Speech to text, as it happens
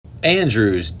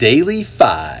Andrew's Daily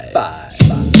Five.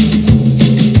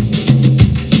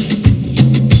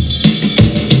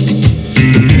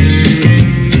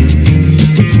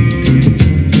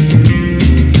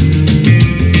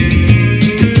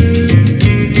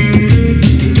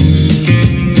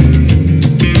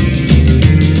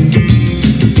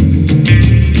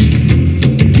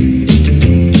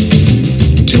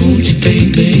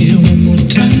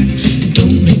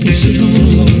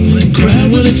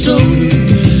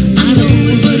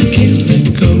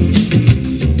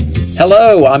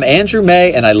 Hello, I'm Andrew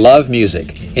May, and I love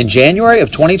music. In January of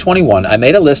 2021, I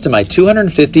made a list of my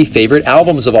 250 favorite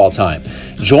albums of all time.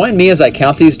 Join me as I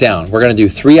count these down. We're going to do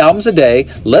 3 albums a day.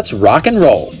 Let's rock and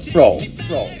roll.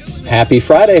 Happy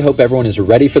Friday. Hope everyone is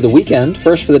ready for the weekend.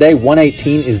 First for the day,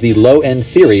 118 is The Low End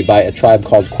Theory by A Tribe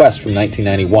Called Quest from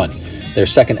 1991. Their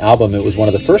second album, it was one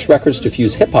of the first records to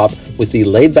fuse hip-hop with the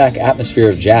laid-back atmosphere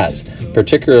of jazz,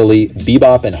 particularly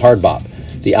bebop and hard bop.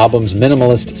 The album's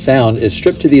minimalist sound is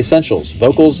stripped to the essentials: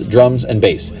 vocals, drums, and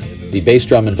bass. The bass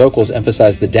drum and vocals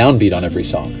emphasize the downbeat on every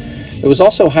song. It was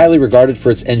also highly regarded for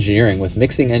its engineering, with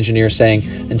mixing engineers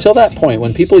saying, until that point,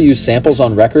 when people used samples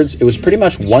on records, it was pretty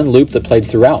much one loop that played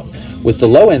throughout. With The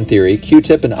Low End Theory,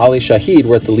 Q-Tip and Ali Shaheed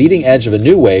were at the leading edge of a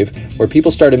new wave where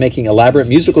people started making elaborate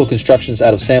musical constructions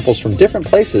out of samples from different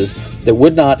places that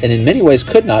would not, and in many ways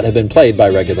could not, have been played by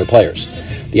regular players.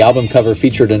 The album cover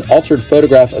featured an altered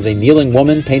photograph of a kneeling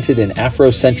woman painted in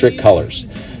Afrocentric colors.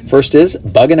 First is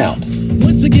Buggin' Out.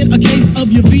 Once again, a case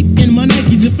of your feet in my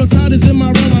Nikes. If a crowd is in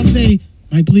my realm, I'll say,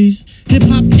 Mike, please.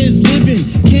 Hip-hop is living.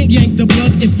 Can't yank the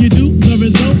plug. If you do, the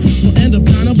result will end up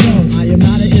kind of blown. I am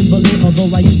not an invalid,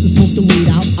 although I used to smoke the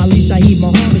weed out. Ali Shaheed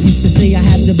Muhammad used to say I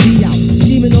had to be out.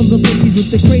 Scheming on the bookies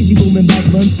with the crazy booming back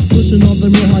buns. Pushing on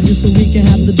the real hard just so we can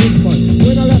have the big fun.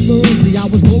 When I left Maroonsley, I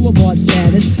was Boulevard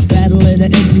status. Battling the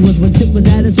MC was when Tip was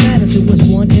at his maddest. It was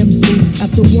one MC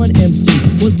after one MC.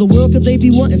 What the world could they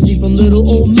be wanting? See from little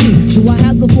old me. Do I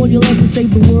have the formula to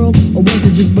save the world? Or was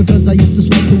it just because I used to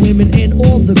smoke the women and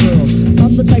all the girls?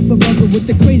 I'm the type of brother with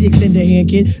the crazy extended hand,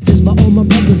 kid. This by all my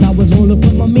brothers, I was on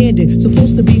what my man did.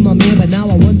 Supposed to be my man, but now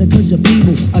I wonder cause you're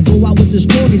feeble. I go out with the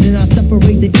strongies and I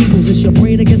separate the evils. It's your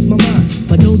brain against my mind.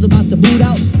 My nose about to boot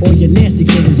out, or your nasty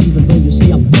critters, even though you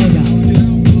say I bug out.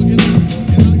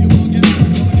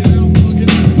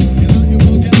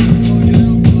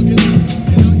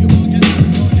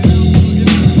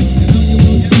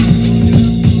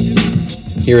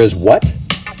 Here is What?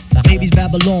 Baby's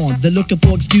Babylon, they're looking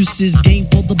for excuses. Game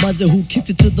for the buzzer who kicked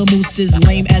it to the mooses.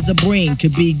 Lame as a brain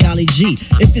could be Golly G.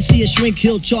 If you see a shrink,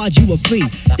 he'll charge you a fee.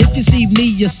 If you see me,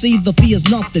 you see the fee is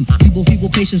nothing. People,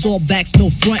 patience, all backs, no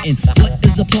fronting. What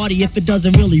is a party if it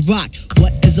doesn't really rock?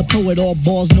 What is a poet, all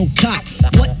balls, no cock?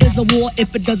 What is a war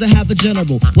if it doesn't have a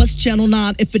general? What's Channel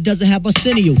 9 if it doesn't have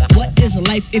Arsenio? What is a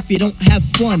life if you don't have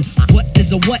fun? What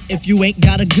is a what if you ain't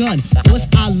got a gun? What's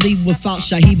Ali without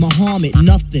Shaheed Muhammad?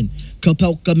 Nothing.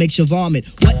 Kapelka makes you vomit.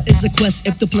 What is a quest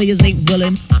if the players ain't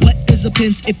willing? What is a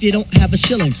pence if you don't have a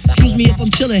shilling? Excuse me if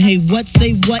I'm chilling. Hey, what?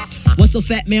 Say what? What's a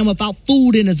fat man without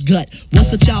food in his gut?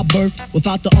 What's a childbirth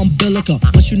without the umbilical?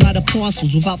 What's United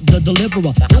Parcels without the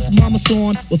deliverer? What's Mama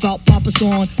Son without Papa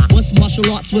Son? What's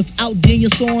martial arts without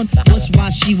Daniel Son? What's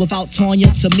Rashi without Tanya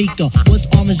Tamika? What's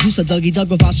Orange Juice or Dougie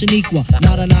Doug without Shaniqua?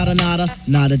 Nada,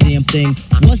 not a damn thing.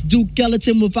 What's Duke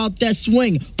Ellington without that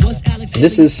swing? What's Alex?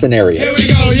 This is Scenario. Here we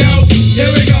go, yo.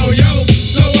 Here we go, yo.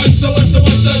 So what's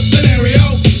the scenario?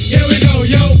 Here we go,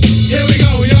 yo. Here we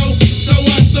go, yo. So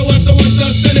what's the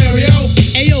scenario?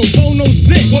 Ayo, Bo knows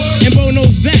this, and Bo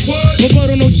knows that. But Bo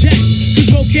don't know jack,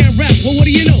 cause Bo can't rap. Well, what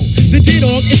do you know? The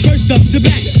D-Dog is first up to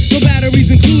back. No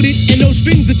batteries included and no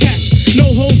strings attached. No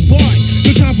holds barred.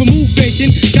 No time for move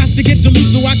faking. Got to get the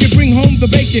loot so I can bring home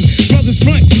the bacon. Brothers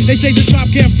front, they say the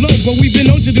drop can't flow, but we've been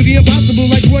known to do the impossible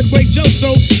like Broadway Joe.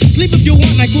 So sleep if you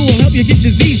want, like who will help you get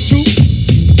your Z's true.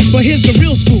 But here's the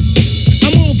real scoop.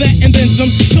 I'm all that and then some.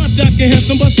 Short, dark, and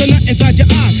handsome, bust a nut inside your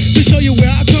eye to show you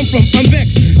where I come from. I'm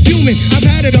vexed, fuming. I've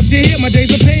had it up to here. My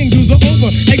days of paying dues are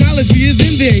over. Acknowledge me is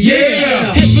in there.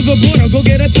 Yeah. Head for the border, go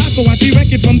get a taco. I see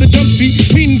record from the jump street,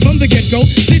 meaning from the get-go.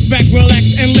 Sit back,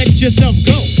 relax, and let yourself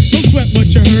go. Don't sweat what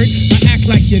you heard. I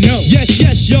act like you know. Yes,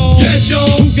 y'all. Yes,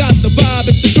 y'all. Who got the vibe?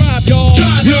 It's the tribe, y'all.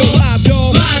 Real live,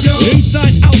 y'all.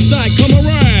 Inside, outside, come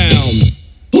around.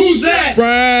 Who's that?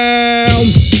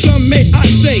 Brown. Some may I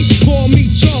say, call me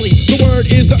Charlie. The word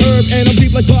is the herb, and I'm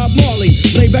deep like Bob Marley.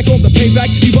 Lay back on the payback,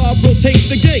 evolve, rotate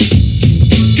the gates.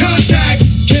 Contact.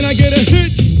 Can I get a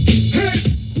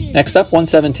hit? Next up,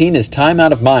 117 is Time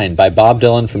Out of Mind by Bob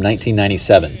Dylan from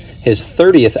 1997. His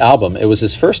 30th album, it was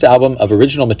his first album of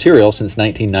original material since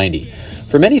 1990.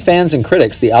 For many fans and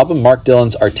critics, the album marked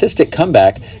Dylan's artistic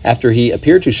comeback after he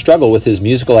appeared to struggle with his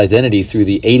musical identity through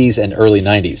the 80s and early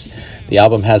 90s. The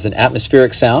album has an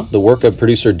atmospheric sound, the work of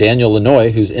producer Daniel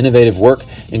Lanois, whose innovative work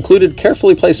included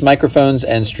carefully placed microphones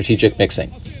and strategic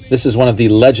mixing. This is one of the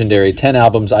legendary 10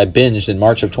 albums I binged in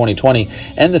March of 2020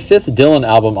 and the 5th Dylan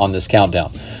album on this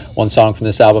countdown. One song from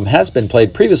this album has been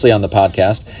played previously on the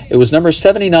podcast. It was number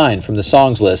 79 from the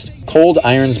songs list, Cold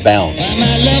Irons Bound.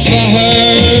 My love for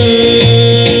her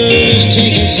is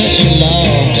taking such a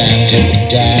long time to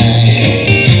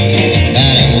die.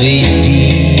 But I'm waist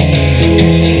deep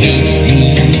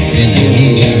in the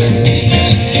mist.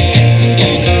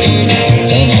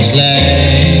 It's almost like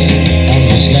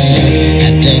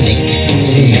I don't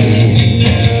exist.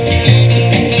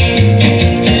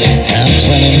 I'm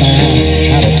 20 miles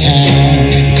out of town,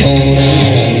 cold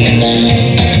irons bound.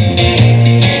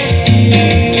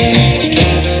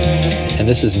 And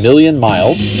this is Million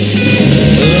Miles.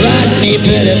 Rock me,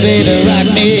 pretty baby, rock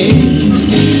me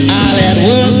all at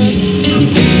once.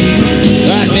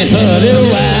 Rock me for a little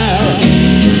while,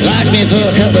 rock me for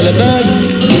a couple of months,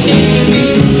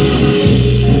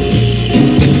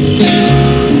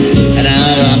 and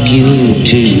I'll rock you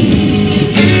too.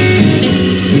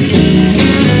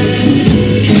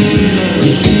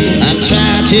 I'm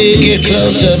trying to get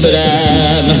closer, but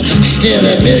I'm still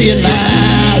a million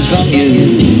miles from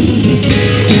you.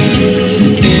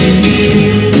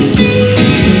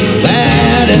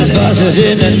 Voices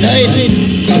in the night,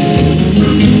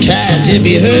 trying to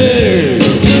be heard.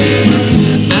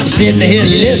 I'm sitting here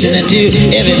listening to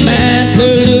every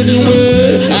mind-polluting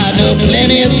word. I know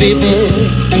plenty of people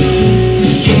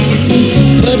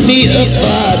put me up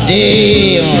for a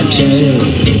day or two.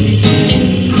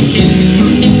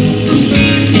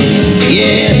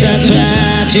 Yes, I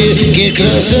try to get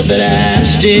closer, but I'm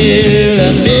still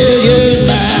a million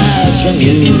miles from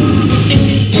you.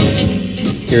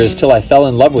 Here is Till I Fell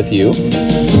in Love with You.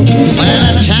 Well,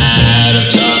 I'm tired of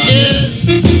talking.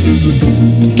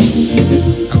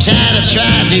 I'm tired of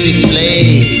trying to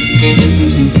explain.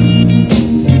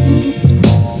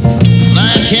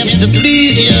 My attempts to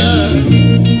please you,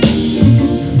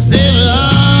 they were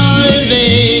all in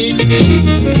vain.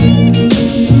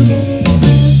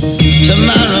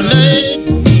 Tomorrow night,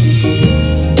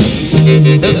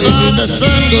 before the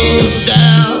sun goes down,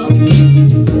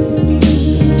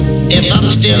 I'm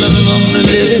still among the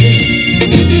living.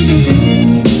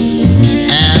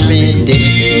 I'm in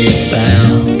Dixie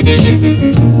bound.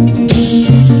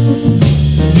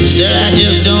 Still, I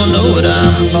just don't know what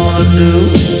I'm gonna do.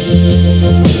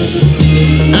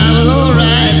 I was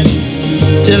alright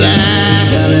till I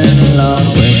got in along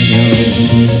with you.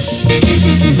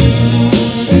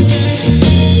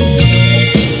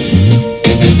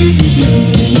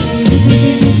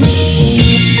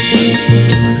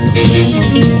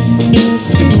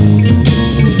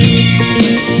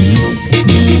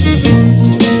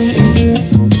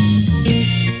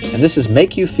 And this is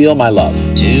Make You Feel My Love.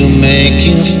 To make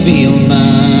you feel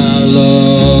my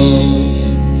love,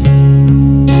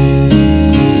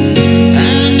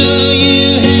 I know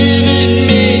you haven't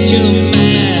made your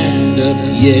mind up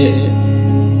yet,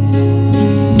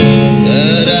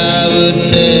 but I would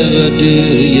never do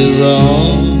you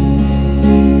wrong.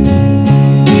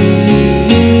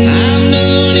 I've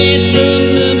known it from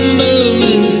the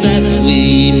moment that we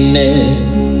met.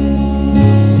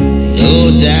 No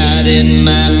doubt in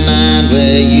my mind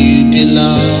where you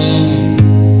belong.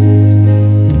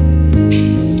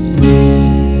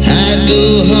 I'd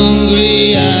go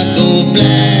hungry, I'd go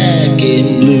black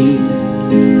and blue.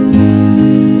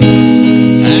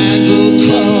 I'd go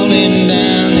crawling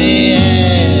down the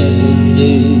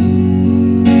avenue.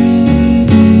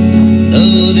 No,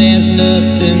 there's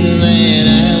nothing that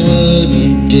I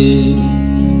wouldn't do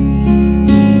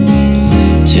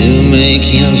to make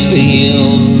you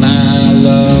feel my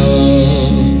love.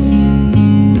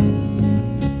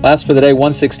 Last for the day,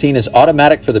 116 is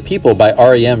Automatic for the People by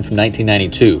R.E.M. from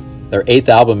 1992. Their 8th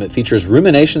album, it features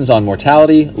ruminations on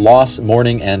mortality, loss,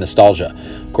 mourning, and nostalgia.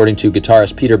 According to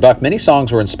guitarist Peter Buck, many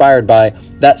songs were inspired by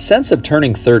that sense of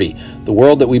turning 30. The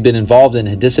world that we've been involved in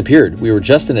had disappeared. We were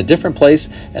just in a different place,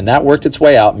 and that worked its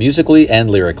way out musically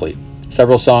and lyrically.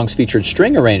 Several songs featured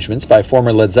string arrangements by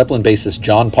former Led Zeppelin bassist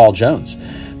John Paul Jones.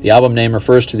 The album name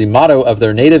refers to the motto of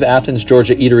their native Athens,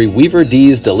 Georgia eatery Weaver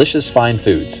D's Delicious Fine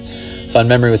Foods. Fun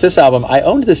memory with this album, I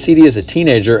owned this CD as a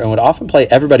teenager and would often play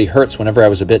Everybody Hurts whenever I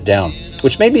was a bit down,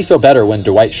 which made me feel better when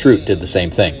Dwight Schrute did the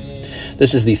same thing.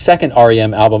 This is the second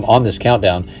R.E.M. album on this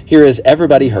countdown. Here is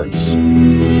Everybody Hurts.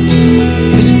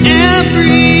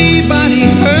 Everybody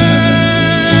hurts.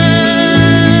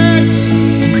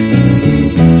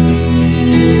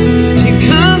 Take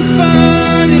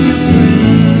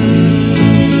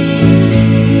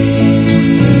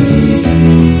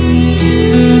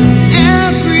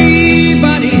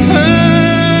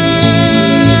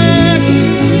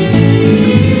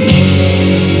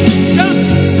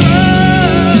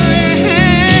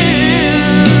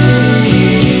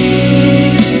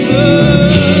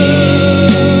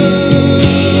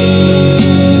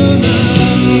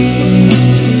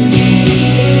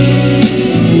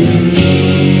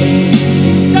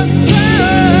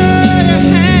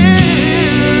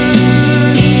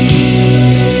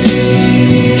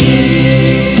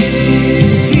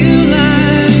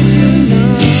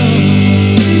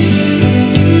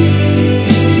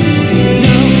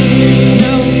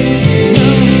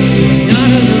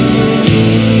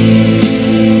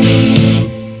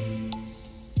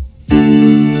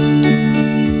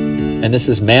and this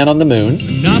is Man on the Moon.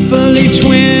 Monopoly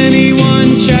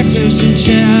 21, checkers and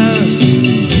chess.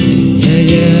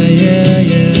 Yeah.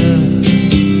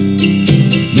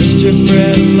 Mr.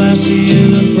 Fred Lassie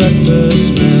in a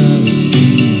breakfast mess.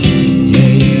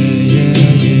 Yeah.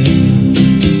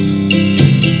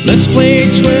 Let's play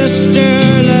Twister,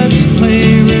 let's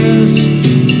play Risk.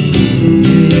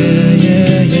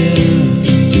 Yeah.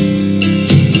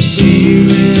 I'll see you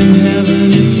in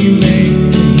heaven if you make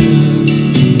the list.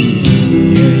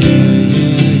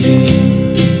 Yeah.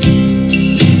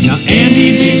 Now, Andy,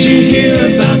 did you hear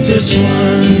about this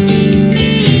one?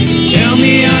 Tell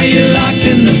me, are you locked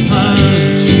in the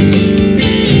punch?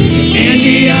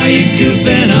 Andy, are you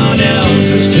goofing on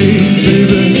Elvis Street,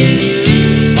 baby?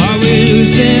 Are we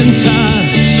losing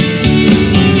touch?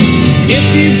 If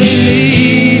you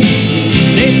believe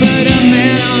they put a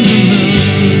man on the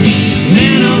moon,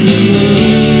 man on the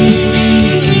moon.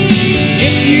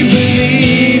 If you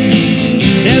believe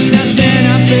there's nothing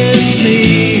up their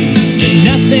sleeve, then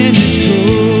nothing is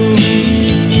cool.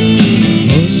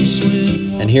 Moses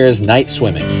And here is Night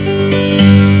Swimming.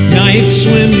 Night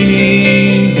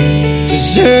swimming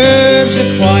deserves a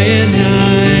quiet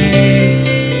night.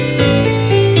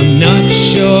 I'm not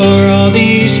sure all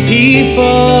these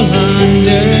people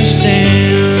understand.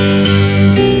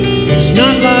 It's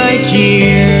not like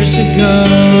years ago,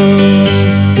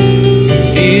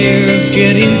 fear of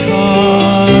getting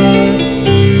caught,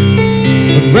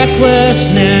 the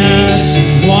recklessness of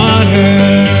water.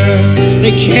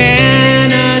 They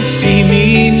cannot see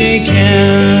me naked.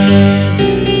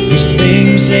 These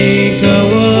things, they go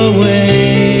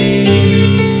away,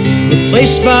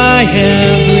 replaced by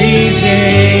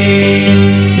everyday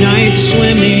night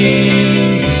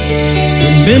swimming,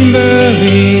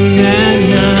 remembering that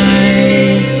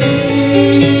night.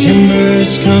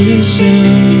 September's coming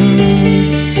soon.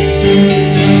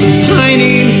 I'm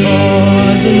pining for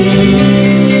the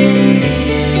moon.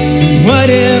 And what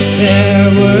if there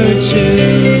were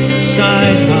two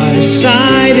side by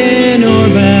side in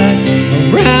orbit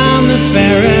around the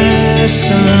fairest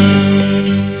sun?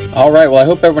 All right, well, I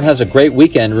hope everyone has a great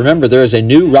weekend. Remember, there is a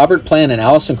new Robert Plant and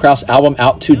Alison Krauss album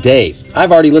out today.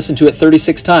 I've already listened to it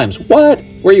 36 times. What?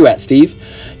 Where you at, Steve?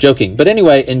 Joking. But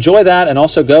anyway, enjoy that and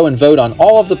also go and vote on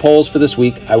all of the polls for this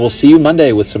week. I will see you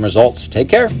Monday with some results. Take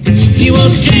care. He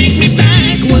won't take me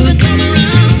back when I come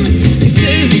around. He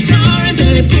says he's sorry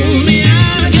that he pulls me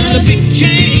out. I got a big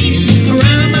chain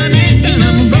around my neck and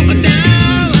I'm broken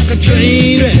down like a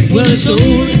train wreck. Well, it's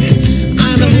over.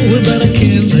 I know, but I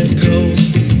can't let go.